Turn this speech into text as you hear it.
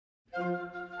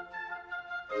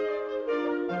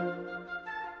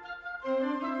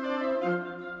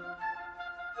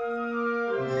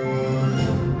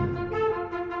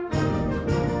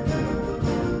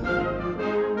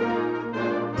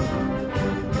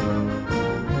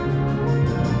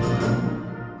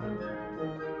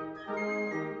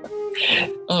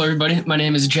Hello, everybody. My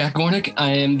name is Jack Gornick.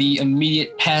 I am the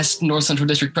immediate past North Central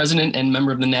District President and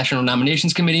member of the National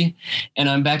Nominations Committee. And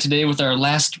I'm back today with our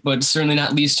last, but certainly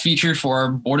not least feature for our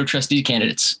Board of Trustee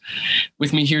candidates.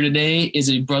 With me here today is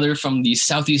a brother from the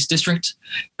Southeast District,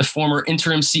 the former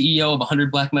interim CEO of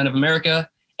 100 Black Men of America,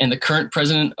 and the current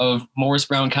president of Morris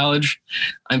Brown College.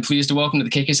 I'm pleased to welcome to the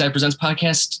KKSI Presents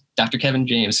podcast, Dr. Kevin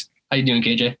James. How you doing,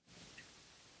 KJ?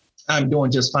 I'm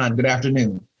doing just fine. Good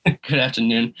afternoon. Good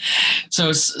afternoon.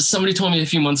 So somebody told me a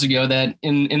few months ago that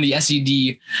in the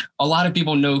SED, a lot of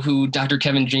people know who Dr.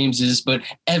 Kevin James is, but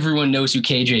everyone knows who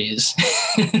KJ is.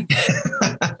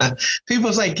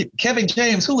 People say, Kevin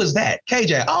James, who is that?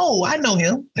 KJ. Oh, I know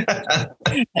him.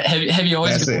 have you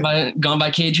always gone by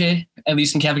KJ, at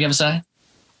least in Kappa Kappa Psi?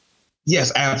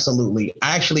 Yes, absolutely.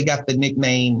 I actually got the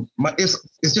nickname.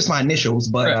 It's just my initials,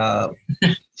 but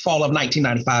fall of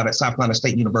 1995 at South Carolina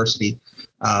State University.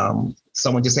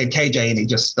 Someone just said KJ and it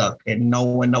just stuck, and no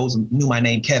one knew my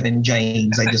name, Kevin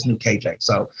James. They just knew KJ.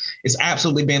 So it's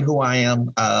absolutely been who I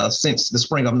am since the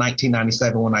spring of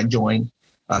 1997 when I joined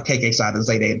KKSI, the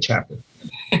Zeta Eta chapter.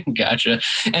 Gotcha.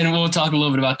 And we'll talk a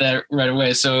little bit about that right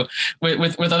away. So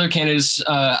with other candidates,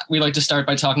 we like to start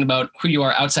by talking about who you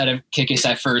are outside of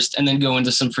KKSI first, and then go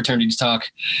into some fraternities talk.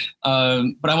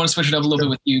 But I want to switch it up a little bit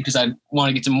with you because I want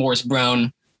to get to Morris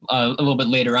Brown a little bit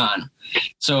later on.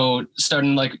 So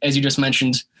starting, like, as you just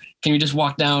mentioned, can you just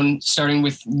walk down, starting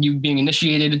with you being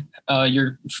initiated,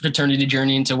 your fraternity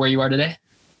journey into where you are today?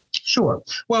 Sure.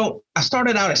 Well, I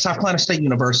started out at South Carolina State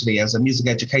University as a music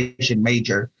education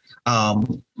major.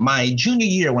 My junior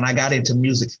year, when I got into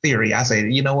music theory, I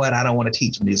said, you know what, I don't want to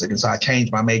teach music. And so I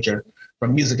changed my major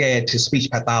from music ed to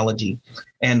speech pathology.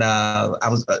 And I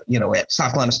was, at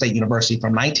South Carolina State University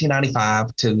from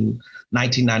 1995 to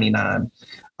 1999.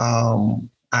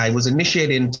 I was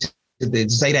initiated into the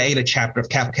Zeta Eta chapter of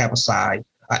Kappa Kappa Psi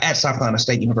at South Carolina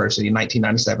State University in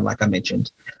 1997, like I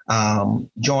mentioned.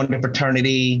 Joined the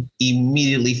fraternity,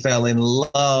 immediately fell in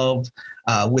love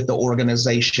with the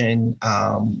organization,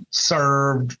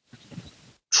 served,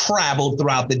 traveled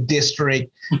throughout the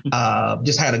district,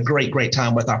 just had a great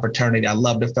time with our fraternity. I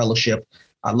love the fellowship.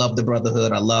 I love the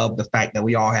brotherhood. I love the fact that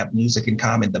we all have music in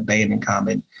common, the band in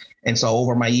common. And so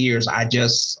over my years, I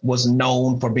just was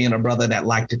known for being a brother that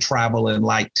liked to travel and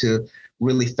liked to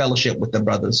really fellowship with the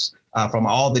brothers from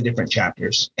all the different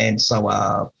chapters. And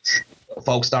so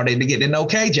folks started to get to know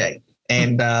KJ.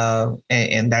 And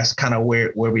that's kind of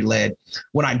where we led.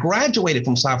 When I graduated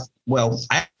from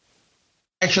I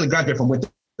actually graduated from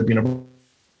Winthrop University.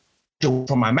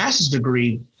 For my master's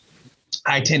degree,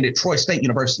 I attended Troy State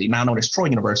University, now known as Troy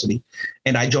University,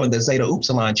 and I joined the Zeta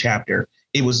Upsilon chapter.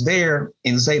 It was there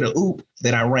in Zeta Up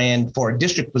that I ran for a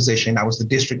district position. I was the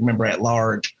district member at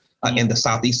large in the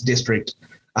Southeast District.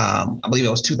 I believe it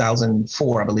was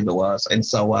 2004, I believe it was. And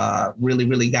so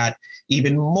really got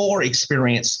even more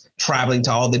experience traveling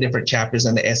to all the different chapters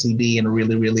in the SED and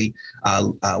really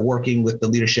working with the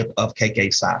leadership of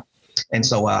KKSI. And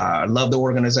so I love the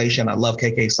organization. I love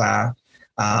KKSI.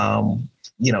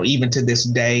 Even to this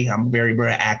day, I'm very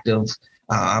active.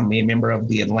 I'm a member of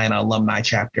the Atlanta alumni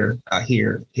chapter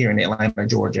here in Atlanta,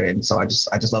 Georgia. And so I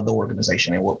just love the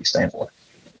organization and what we stand for.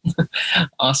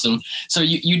 Awesome. So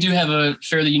you do have a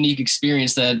fairly unique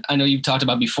experience that I know you've talked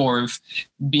about before of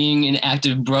being an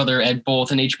active brother at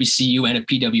both an HBCU and a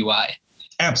PWI.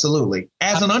 Absolutely.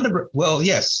 As an undergrad, well,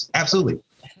 yes, absolutely.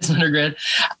 As an undergrad,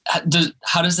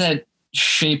 how does that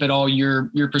shape at all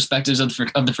your perspectives of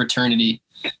the fraternity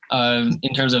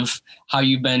in terms of how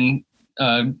you've been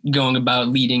going about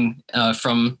leading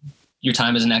from your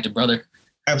time as an active brother?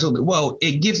 Absolutely. Well,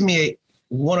 it gives me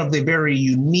one of the very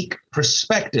unique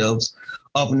perspectives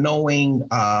of knowing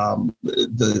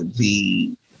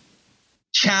the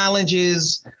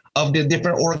challenges of the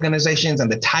different organizations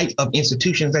and the type of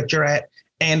institutions that you're at,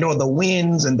 and or the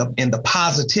wins and the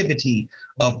positivity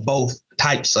of both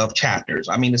types of chapters.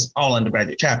 I mean, it's all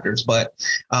undergraduate chapters, but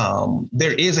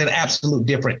there is an absolute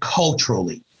difference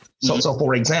culturally. So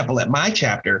for example, at my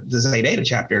chapter, the Zeta Eta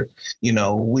chapter,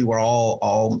 we were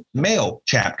all male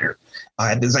chapter.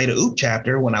 At the Zeta Up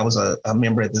chapter, when I was a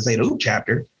member at the Zeta Up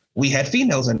chapter, we had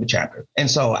females in the chapter.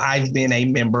 And so I've been a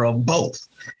member of both.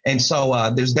 And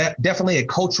so there's definitely a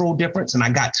cultural difference. And I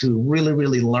got to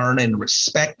really learn and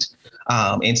respect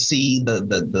and see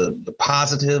the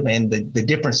positive and the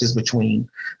differences between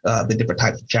the different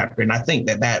types of chapter. And I think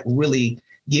that really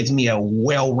gives me a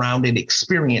well-rounded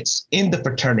experience in the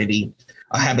fraternity,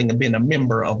 having been a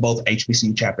member of both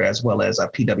HBCU chapter as well as a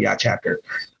PWI chapter,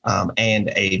 and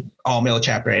a all-male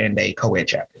chapter and a co-ed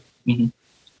chapter. Mm-hmm.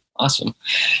 Awesome.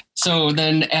 So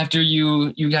then after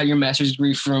you got your master's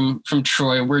degree from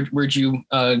Troy, where'd you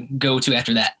go to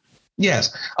after that?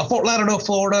 Yes, Fort Lauderdale,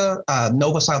 Florida,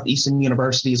 Nova Southeastern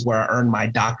University is where I earned my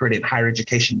doctorate in higher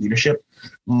education leadership.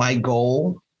 My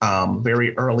goal,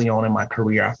 very early on in my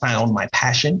career, I found my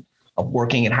passion of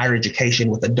working in higher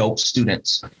education with adult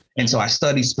students. And so I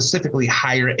studied specifically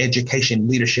higher education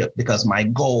leadership because my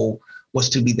goal was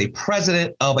to be the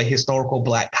president of a historical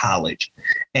Black college.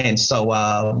 And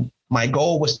so my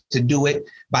goal was to do it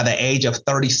by the age of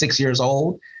 36 years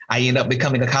old. I ended up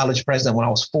becoming a college president when I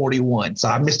was 41. So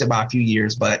I missed it by a few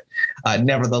years, but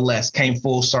nevertheless came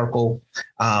full circle.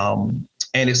 And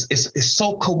it's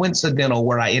so coincidental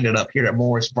where I ended up here at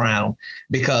Morris Brown,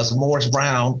 because Morris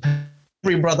Brown,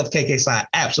 every brother of KK Psi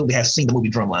absolutely has seen the movie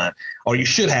Drumline, or you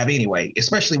should have anyway,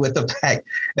 especially with the fact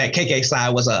that KK Psi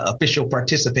was an official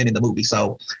participant in the movie.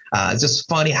 So it's just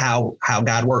funny how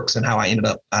God works and how I ended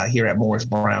up here at Morris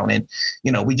Brown. And,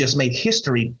 we just made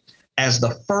history as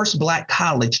the first Black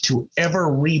college to ever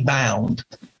rebound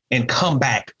and come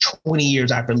back 20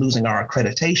 years after losing our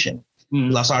accreditation. We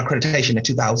lost our accreditation in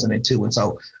 2002. And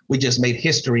so we just made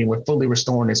history and we're fully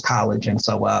restoring this college. And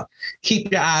so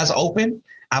keep your eyes open.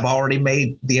 I've already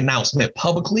made the announcement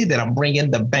publicly that I'm bringing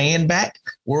the band back,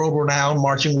 world-renowned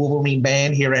Marching Wolverine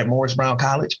Band here at Morris Brown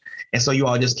College. And so you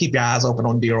all just keep your eyes open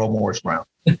on dear old Morris Brown.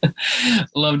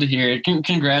 Love to hear it.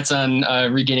 Congrats on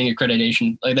regaining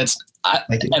accreditation. Like that's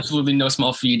absolutely no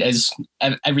small feat, as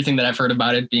everything that I've heard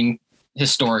about it being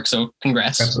historic. So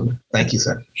congrats. Absolutely. Thank you,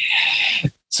 sir.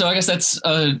 So I guess that's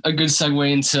a good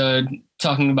segue into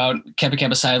talking about Kappa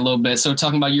Kappa Psi a little bit. So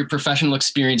talking about your professional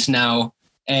experience now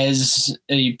as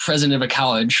a president of a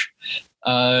college,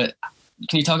 can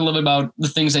you talk a little bit about the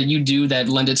things that you do that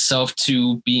lend itself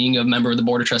to being a member of the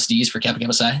board of trustees for Kappa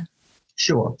Kappa Psi?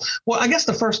 Sure. Well, I guess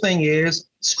the first thing is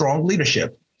strong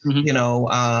leadership. Mm-hmm.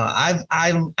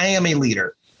 I am a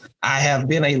leader. I have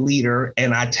been a leader,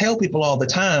 and I tell people all the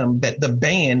time that the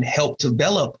band helped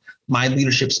develop my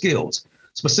leadership skills.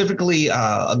 Specifically,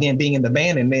 again, being in the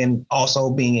band and then also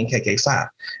being in KK Psi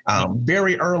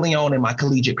very early on in my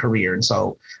collegiate career. And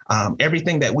so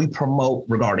everything that we promote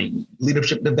regarding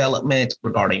leadership development,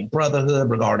 regarding brotherhood,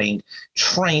 regarding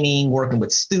training, working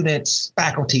with students,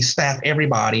 faculty, staff,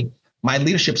 everybody, my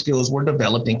leadership skills were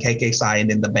developed in KK Psi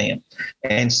and in the band.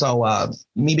 And so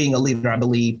me being a leader, I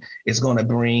believe, is going to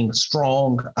bring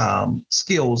strong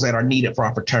skills that are needed for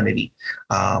our fraternity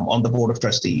on the board of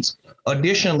trustees.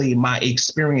 Additionally, my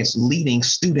experience leading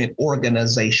student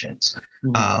organizations,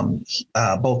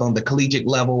 both on the collegiate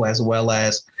level as well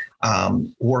as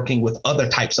working with other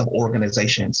types of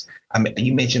organizations.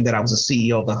 You mentioned that I was a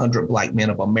CEO of the 100 Black Men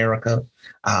of America.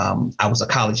 I was a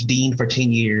college dean for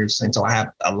 10 years. And so I have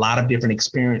a lot of different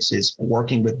experiences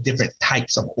working with different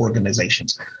types of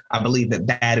organizations. I believe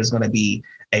that is going to be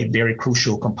a very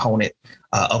crucial component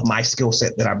of my skill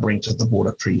set that I bring to the board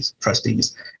of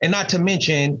trustees. And not to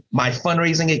mention my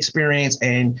fundraising experience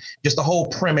and just the whole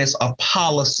premise of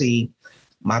policy,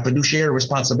 my fiduciary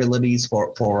responsibilities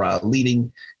for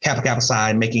leading Kappa Kappa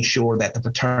Psi and making sure that the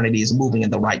fraternity is moving in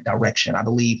the right direction. I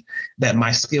believe that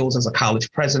my skills as a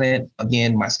college president,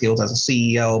 again, my skills as a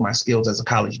CEO, my skills as a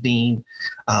college dean,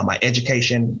 my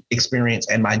education experience,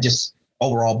 and my just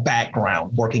overall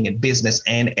background working in business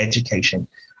and education,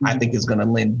 I think is going to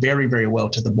lend very, very well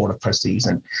to the board of trustees.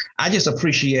 And I just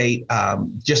appreciate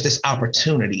just this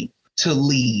opportunity to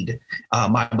lead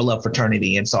my beloved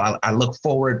fraternity. And so I look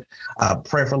forward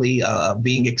prayerfully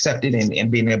being accepted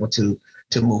and being able to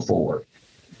move forward.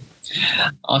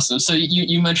 Awesome. So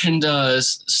you mentioned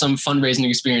some fundraising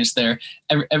experience there.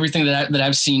 Everything that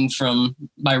I've seen from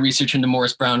my research into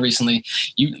Morris Brown recently,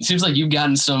 it seems like you've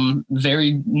gotten some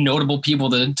very notable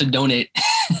people to donate.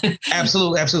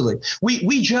 Absolutely.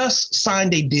 We just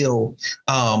signed a deal.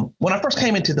 When I first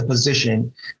came into the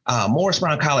position, Morris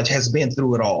Brown College has been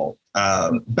through it all.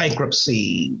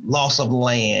 Bankruptcy, loss of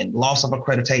land, loss of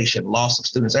accreditation, loss of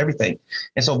students, everything.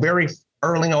 And so very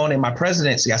early on in my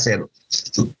presidency, I said,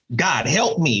 God,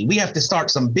 help me. We have to start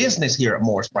some business here at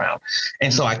Morris Brown.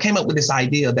 And so I came up with this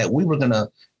idea that we were going to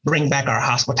bring back our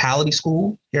hospitality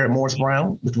school here at Morris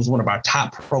Brown, which was one of our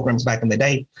top programs back in the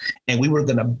day. And we were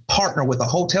going to partner with a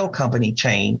hotel company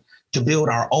chain to build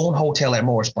our own hotel at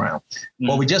Morris Brown.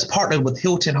 Well, we just partnered with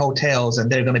Hilton Hotels,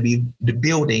 and they're going to be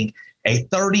building a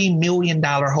 $30 million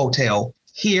hotel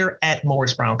here at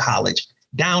Morris Brown College,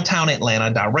 downtown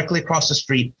Atlanta, directly across the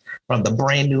street from the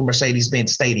brand new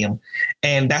Mercedes-Benz Stadium.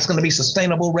 And that's going to be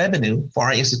sustainable revenue for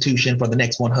our institution for the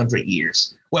next 100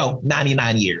 years. Well,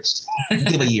 99 years,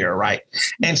 give a year, right?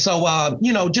 And so,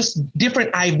 just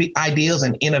different ideas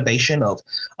and innovation of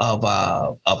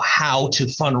how to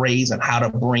fundraise and how to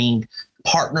bring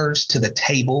partners to the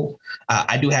table.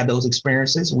 I do have those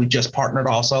experiences. We just partnered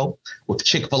also with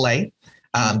Chick-fil-A.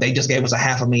 They just gave us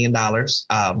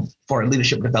 $500,000 for a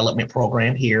leadership development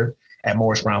program here at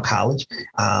Morris Brown College.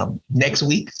 Next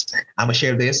week, I'm going to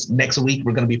share this. Next week,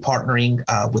 we're going to be partnering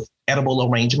with Edible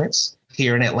Arrangements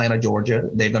here in Atlanta, Georgia.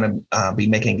 They're going to be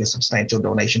making a substantial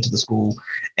donation to the school.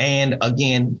 And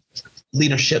again,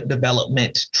 leadership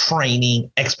development, training,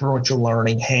 experiential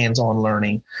learning, hands-on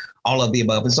learning, all of the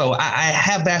above. And so I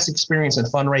have vast experience in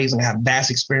fundraising. I have vast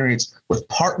experience with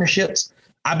partnerships.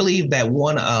 I believe that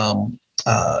one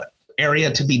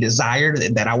area to be desired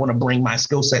that I want to bring my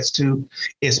skill sets to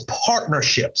is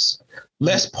partnerships.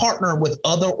 Let's partner with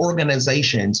other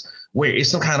organizations where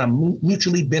it's some kind of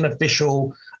mutually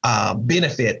beneficial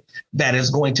benefit that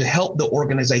is going to help the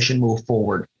organization move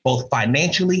forward, both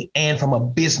financially and from a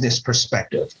business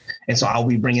perspective. And so I'll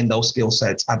be bringing those skill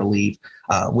sets, I believe,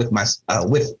 with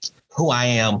who I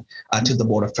am to the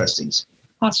Board of Trustees.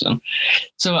 Awesome.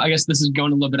 So I guess this is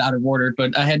going a little bit out of order,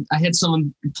 but I had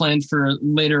someone planned for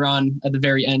later on at the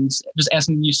very end, just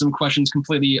asking you some questions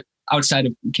completely outside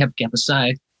of Kappa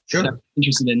Psi. Sure. That I'm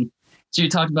interested in. So you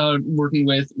talked about working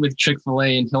with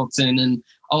Chick-fil-A and Hilton and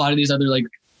a lot of these other like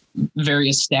very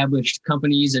established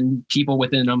companies and people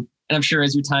within them. And I'm sure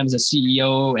as your time as a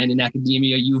CEO and in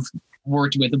academia, you've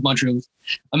worked with a bunch of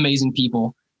amazing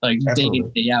people like Absolutely. Day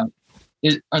in, day out.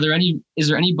 Is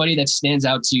there anybody that stands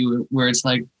out to you where it's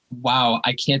like, wow,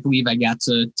 I can't believe I got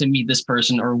to meet this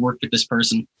person or work with this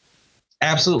person?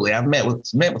 Absolutely. I've met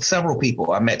with several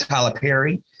people. I met Tyler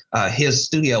Perry. His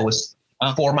studio was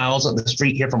 4 miles up the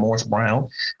street here from Morris Brown.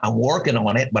 I'm working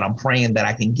on it, but I'm praying that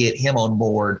I can get him on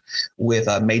board with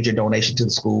a major donation to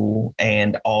the school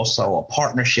and also a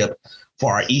partnership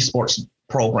for our esports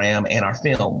program and our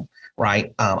film,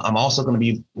 right? I'm also going to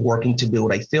be working to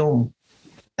build a film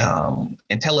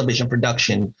and television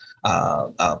production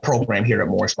program here at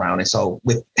Morris Brown. And so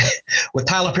with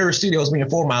Tyler Perry Studios being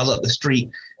 4 miles up the street,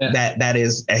 that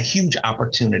is a huge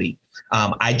opportunity.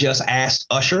 I just asked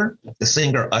Usher, the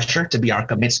singer Usher, to be our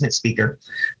commencement speaker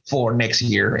for next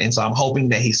year. And so I'm hoping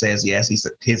that he says yes.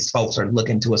 His folks are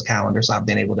looking to his calendar, so I've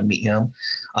been able to meet him.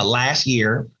 Last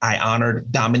year, I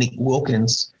honored Dominique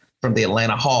Wilkins from the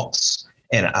Atlanta Hawks,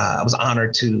 and I was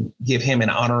honored to give him an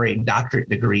honorary doctorate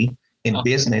degree in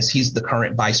business. He's the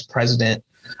current vice president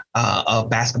of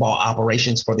basketball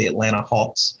operations for the Atlanta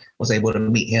Hawks. Was able to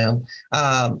meet him.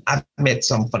 I've met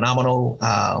some phenomenal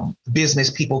business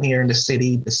people here in the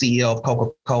city, the CEO of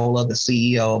Coca-Cola, the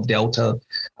CEO of Delta,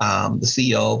 the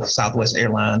CEO of Southwest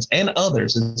Airlines, and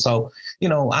others. And so, I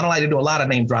don't like to do a lot of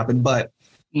name dropping, but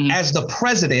as the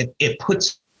president, it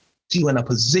puts you in a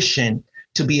position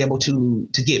to be able to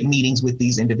get meetings with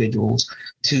these individuals,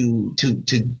 to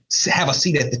have a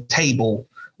seat at the table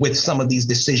with some of these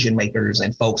decision makers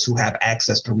and folks who have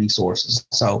access to resources.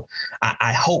 So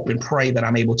I hope and pray that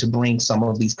I'm able to bring some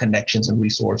of these connections and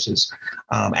resources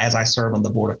as I serve on the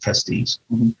Board of Trustees.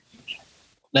 Mm-hmm.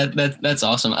 That's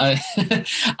awesome.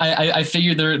 I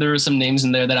figured there were some names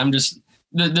in there that I'm just,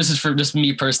 this is for just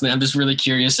me personally. I'm just really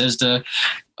curious as to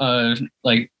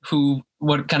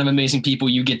what kind of amazing people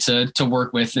you get to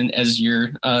work with and as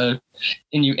your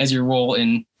role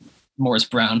in Morris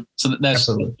Brown. So that's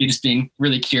you just being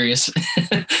really curious.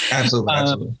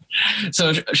 Absolutely.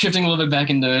 So shifting a little bit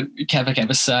back into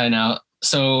Kappa Psi now.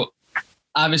 So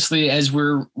obviously, as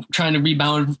we're trying to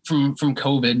rebound from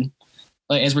COVID,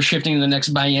 like as we're shifting to the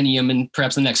next biennium and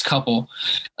perhaps the next couple,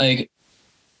 like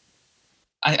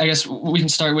I guess we can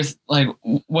start with like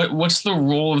what's the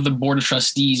role of the Board of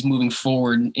Trustees moving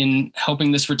forward in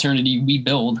helping this fraternity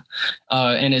rebuild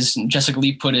and, as Jessica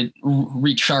Lee put it,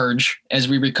 recharge as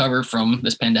we recover from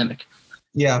this pandemic?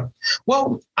 Yeah.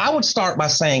 Well, I would start by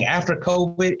saying after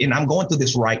COVID, and I'm going through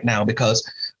this right now because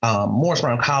Morris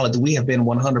Brown College, we have been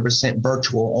 100%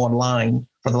 virtual online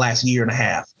for the last year and a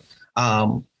half.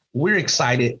 We're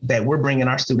excited that we're bringing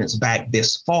our students back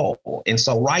this fall. And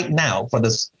so right now for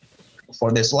this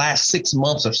last 6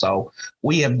 months or so,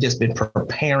 we have just been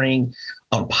preparing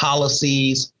on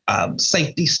policies,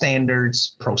 safety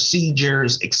standards,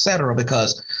 procedures, et cetera,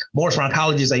 because Morris Brown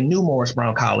College is a new Morris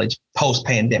Brown College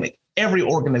post-pandemic. Every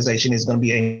organization is going to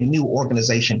be a new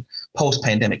organization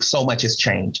post-pandemic. So much has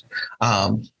changed.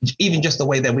 Even just the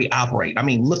way that we operate. I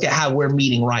mean, look at how we're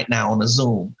meeting right now on a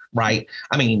Zoom. right?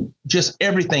 I mean, just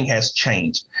everything has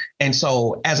changed. And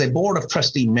so as a board of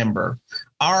trustee member,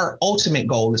 our ultimate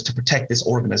goal is to protect this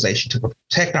organization, to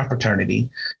protect our fraternity,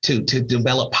 to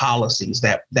develop policies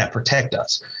that protect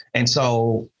us. And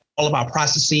so all of our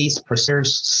processes,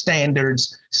 procedures,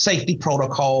 standards, safety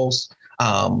protocols,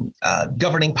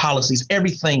 governing policies,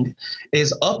 everything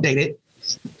is updated,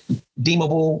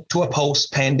 deemable to a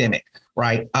post-pandemic,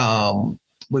 right?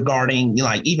 Regarding,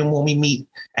 like, even when we meet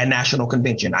at national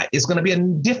convention, it's going to be a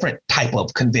different type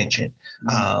of convention.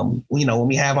 When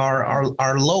we have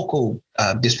our local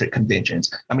district conventions,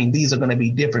 I mean, these are going to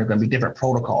be different, going to be different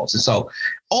protocols. And so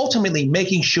ultimately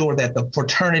making sure that the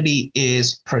fraternity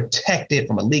is protected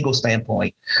from a legal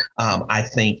standpoint, I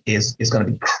think is going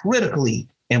to be critically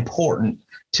important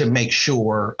to make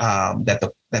sure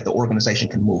that the organization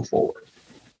can move forward.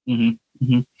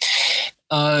 Mm-hmm.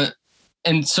 Mm-hmm.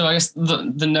 And so I guess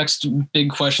the next big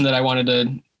question that I wanted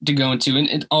to go into,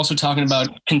 and also talking about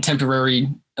contemporary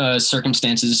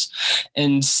circumstances,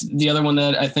 and the other one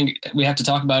that I think we have to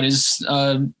talk about is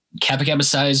Kappa Kappa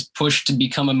Psi's push to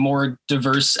become a more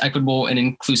diverse, equitable, and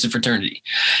inclusive fraternity.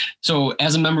 So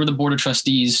as a member of the Board of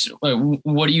Trustees,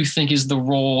 what do you think is the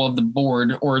role of the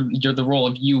board, or the role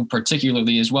of you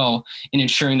particularly as well, in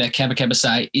ensuring that Kappa Kappa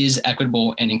Psi is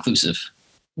equitable and inclusive?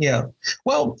 Yeah.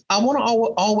 Well, I want to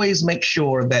always make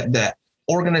sure that the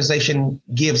organization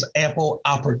gives ample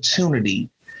opportunity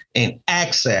and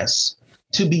access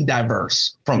to be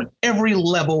diverse from every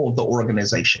level of the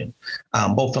organization,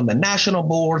 both from the national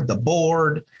board,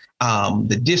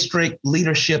 the district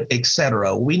leadership, et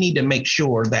cetera. We need to make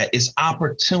sure that it's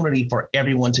opportunity for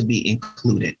everyone to be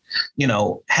included.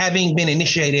 Having been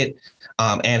initiated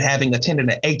and having attended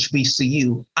an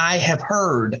HBCU, I have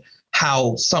heard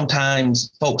how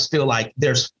sometimes folks feel like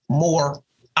there's more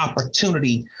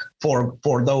opportunity for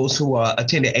those who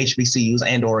attended HBCUs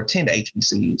and or attend HBCUs.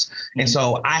 Mm-hmm. And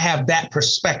so I have that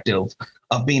perspective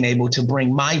of being able to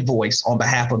bring my voice on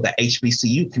behalf of the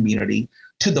HBCU community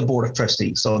to the Board of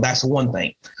Trustees. So that's one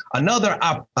thing. Another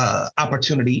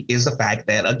opportunity is the fact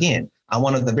that, again, I'm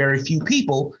one of the very few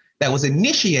people that was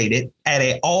initiated at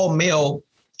an all-male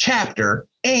chapter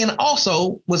and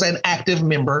also was an active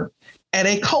member at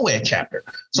a co-ed chapter.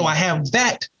 So I have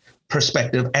that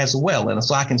perspective as well. And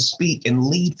so I can speak and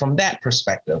lead from that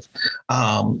perspective.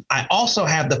 I also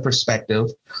have the perspective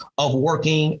of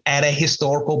working at a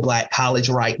historical Black college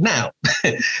right now.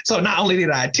 So not only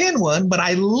did I attend one, but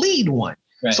I lead one.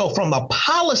 Right. So from a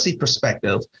policy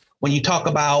perspective, when you talk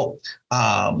about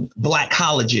Black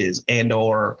colleges and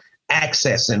or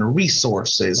access and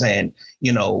resources and,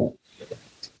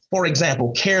 for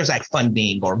example, CARES Act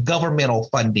funding or governmental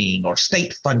funding or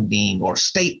state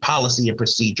state policy and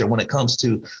procedure when it comes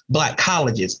to Black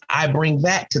colleges, I bring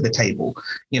that to the table.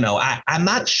 I'm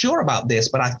not sure about this,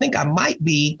 but I think I might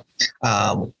be,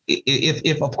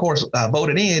 if of course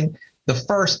voted in, the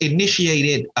first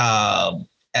initiated as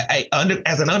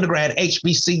an undergrad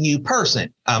HBCU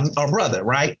person or brother,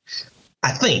 right?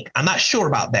 I think. I'm not sure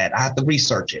about that. I have to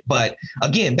research it. But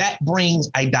again, that brings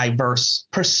a diverse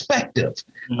perspective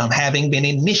of having been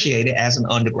initiated as an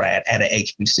undergrad at an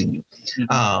HBCU.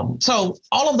 Mm-hmm. So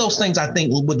all of those things I think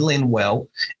would lend well.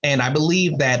 And I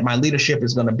believe that my leadership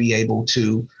is going to be able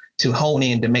to hone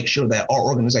in to make sure that our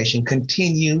organization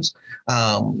continues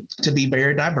to be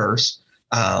very diverse,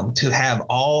 to have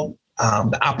all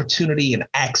the opportunity and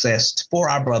access for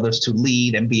our brothers to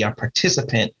lead and be a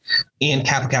participant in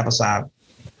Kappa Kappa Psi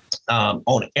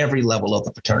on every level of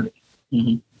the fraternity.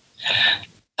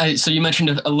 Mm-hmm. So you mentioned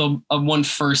a little of one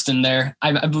first in there.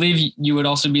 I believe you would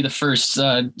also be the first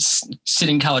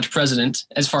sitting college president,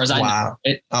 as far as I know.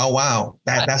 Right? Oh, wow.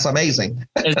 That's amazing.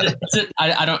 Is it?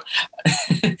 I don't.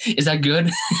 Is that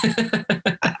good?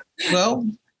 Well,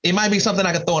 it might be something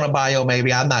I could throw in a bio,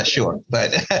 maybe. I'm not sure.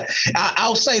 But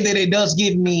I'll say that it does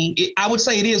give me, I would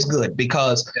say it is good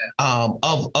because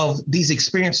of these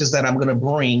experiences that I'm going to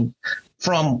bring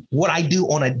from what I do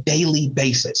on a daily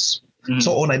basis. Mm-hmm.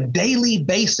 So on a daily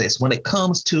basis, when it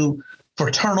comes to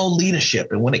fraternal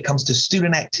leadership and when it comes to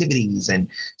student activities and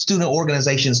student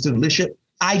organizations, student leadership,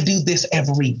 I do this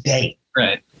every day.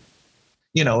 Right.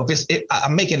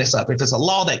 I'm making this up. If it's a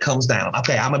law that comes down,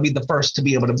 okay, I'm gonna be the first to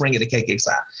be able to bring it to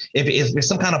KKPSI. If it's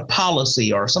some kind of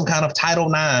policy or some kind of Title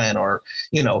IX or,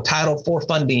 Title IV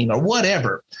funding or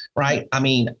whatever, right? I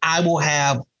mean, I will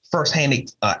have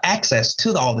firsthand access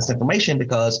to all this information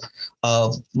because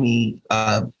of me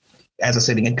as a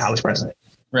sitting in college president.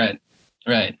 Right.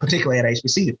 Particularly at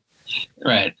HBCU.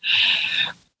 Right.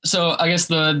 So I guess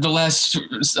the last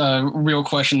real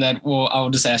question that I'll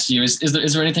just ask you is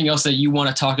there anything else that you want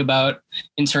to talk about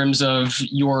in terms of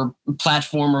your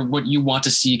platform or what you want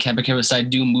to see Kappa Kappa Psi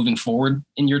do moving forward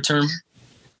in your term?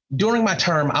 During my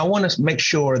term, I want to make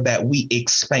sure that we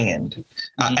expand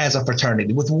as a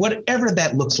fraternity with whatever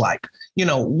that looks like.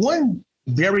 One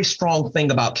very strong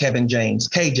thing about Kevin James,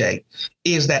 KJ,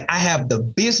 is that I have the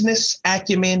business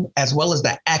acumen as well as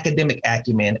the academic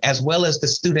acumen, as well as the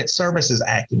student services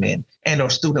acumen and or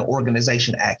student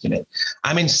organization acumen.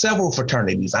 I'm in several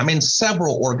fraternities. I'm in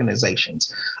several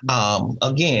organizations.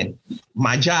 Again,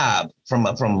 my job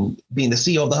from being the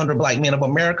CEO of the 100 Black Men of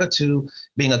America to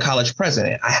being a college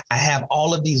president, I have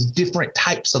all of these different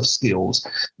types of skills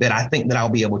that I think that I'll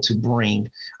be able to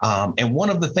bring. And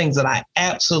one of the things that I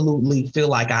absolutely feel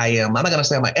like I'm not going to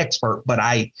say I'm an expert, but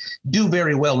I do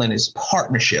very well in is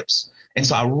partnerships. And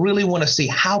so I really want to see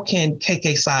how can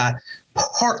KKPSI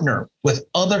partner with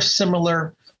other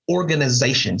similar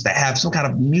organizations that have some kind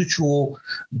of mutual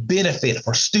benefit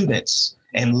for students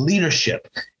and leadership,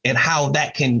 and how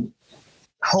that can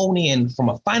hone in from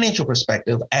a financial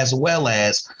perspective, as well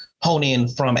as hone in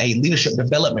from a leadership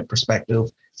development perspective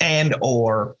and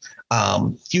or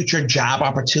future job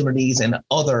opportunities and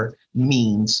other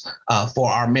means for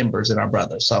our members and our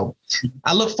brothers. So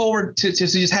I look forward to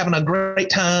just having a great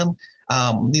time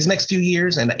these next few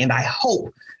years. And I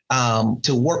hope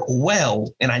to work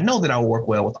well, and I know that I will work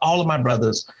well with all of my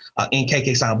brothers in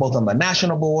KKPSI, both on the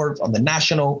national board, on the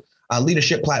national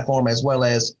leadership platform, as well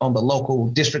as on the local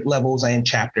district levels and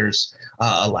chapters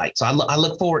alike. So I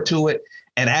look forward to it.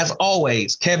 And as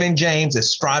always, Kevin James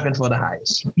is striving for the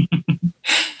highest.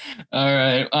 All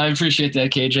right. I appreciate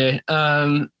that,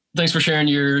 KJ. Thanks for sharing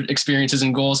your experiences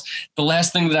and goals. The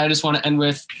last thing that I just want to end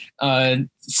with,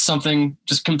 something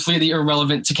just completely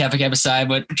irrelevant to Kappa Kappa Psi,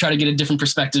 but try to get a different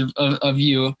perspective of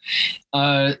you.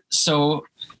 So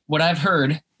what I've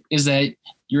heard is that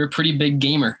you're a pretty big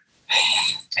gamer.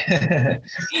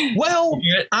 Well,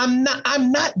 I'm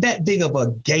not that big of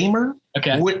a gamer.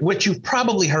 Okay. What you've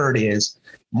probably heard is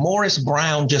Morris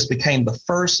Brown just became the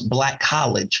first Black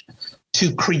college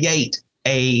to create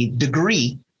a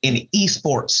degree in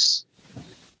esports.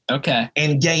 Okay.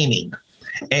 And gaming.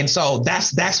 And so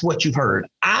that's what you've heard.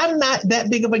 I'm not that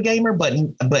big of a gamer, but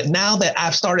now that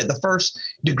I've started the first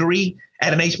degree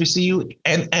at an HBCU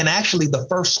and actually the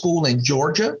first school in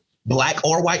Georgia, Black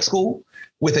or white school,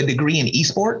 with a degree in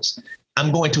esports,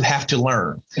 I'm going to have to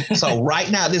learn. So right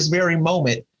now, this very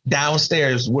moment,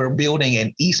 downstairs, we're building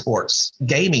an esports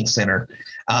gaming center.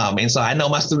 And so I know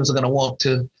my students are going to want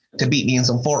to beat me in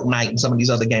some Fortnite and some of these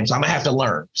other games. So I'm gonna have to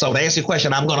learn. So to answer your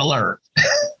question, I'm going to learn.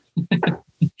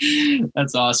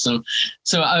 That's awesome.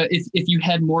 So if you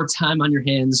had more time on your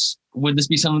hands, would this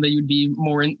be something that you'd be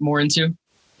more into?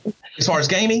 As far as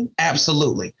gaming,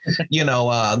 absolutely.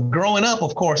 Growing up,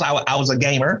 of course, I was a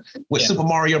gamer with Super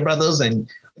Mario Brothers and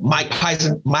Mike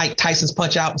Tyson's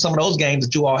Punch Out and some of those games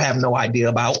that you all have no idea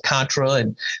about, Contra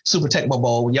and Super Tecmo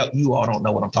Bowl. You all don't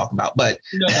know what I'm talking about, but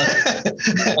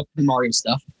Mario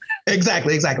stuff.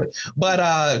 Exactly.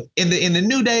 But in the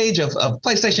new age of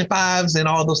PlayStation 5s and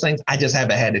all those things, I just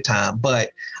haven't had the time. But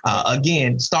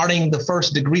again, starting the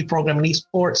first degree program in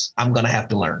esports, I'm going to have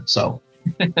to learn. So.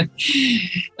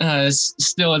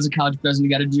 Still, as a college president, you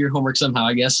got to do your homework somehow,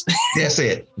 I guess. That's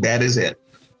it. That is it.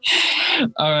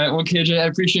 All right. Well, KJ, I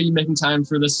appreciate you making time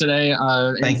for this today.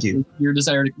 Thank you. Your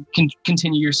desire to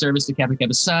continue your service to Kappa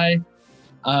Kappa Psi.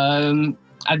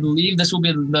 I believe this will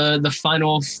be the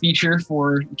final feature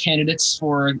for candidates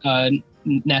for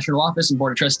national office and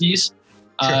board of trustees.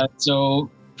 Sure.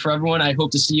 So for everyone, I hope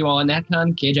to see you all at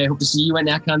NatCon. KJ, I hope to see you at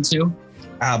NatCon too.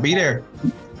 I'll be there.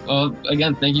 Well,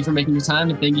 again, thank you for making your time,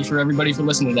 and thank you for everybody for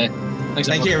listening today.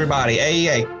 Thank you, everybody.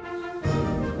 AEA.